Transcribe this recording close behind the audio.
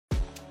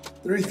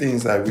Three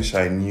things I wish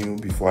I knew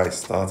before I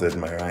started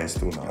my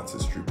Rhinestone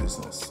artistry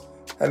business.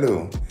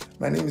 Hello,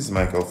 my name is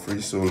Michael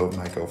Freesoul of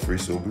Michael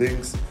Freesoul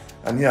Blinks,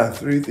 and here are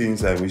three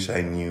things I wish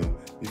I knew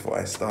before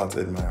I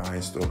started my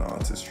Rhinestone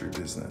artistry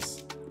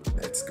business.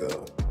 Let's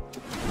go.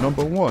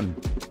 Number 1.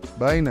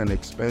 Buying an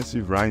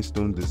expensive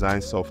rhinestone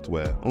design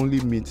software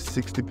only meets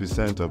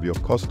 60% of your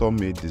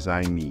custom-made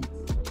design needs.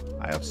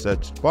 I have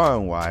searched far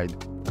and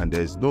wide, and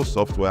there is no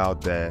software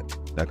out there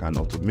that can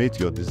automate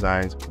your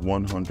designs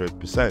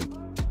 100%.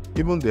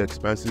 Even the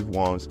expensive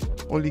ones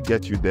only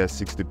get you there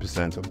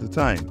 60% of the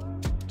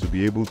time. To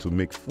be able to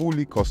make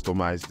fully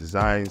customized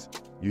designs,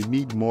 you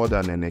need more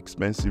than an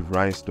expensive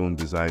rhinestone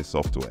design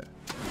software.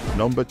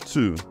 Number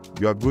 2.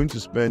 You are going to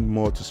spend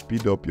more to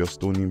speed up your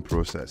stoning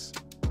process.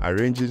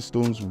 Arranging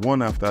stones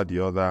one after the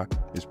other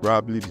is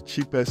probably the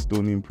cheapest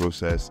stoning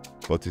process,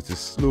 but it is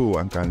slow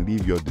and can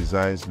leave your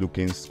designs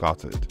looking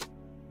scattered.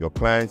 Your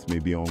clients may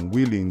be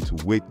unwilling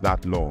to wait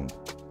that long.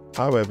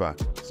 However,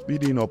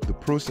 speeding up the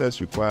process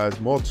requires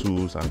more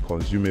tools and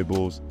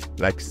consumables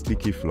like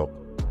sticky flock.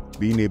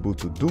 Being able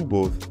to do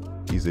both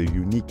is a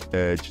unique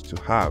edge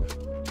to have.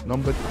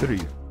 Number 3.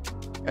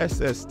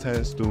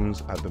 SS10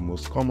 stones are the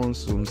most common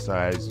stone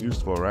size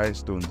used for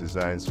rhinestone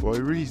designs for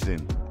a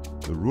reason.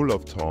 The rule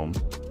of thumb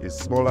is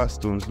smaller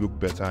stones look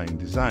better in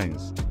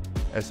designs.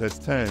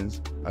 SS10s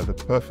are the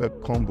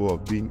perfect combo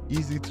of being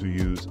easy to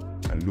use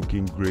and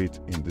looking great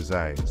in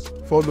designs.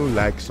 Follow,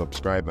 like,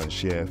 subscribe and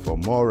share for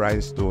more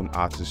rhinestone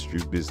artistry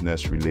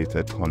business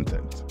related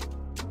content.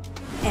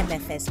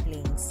 MFS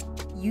Blinks.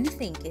 You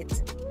think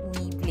it,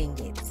 we bling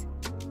it.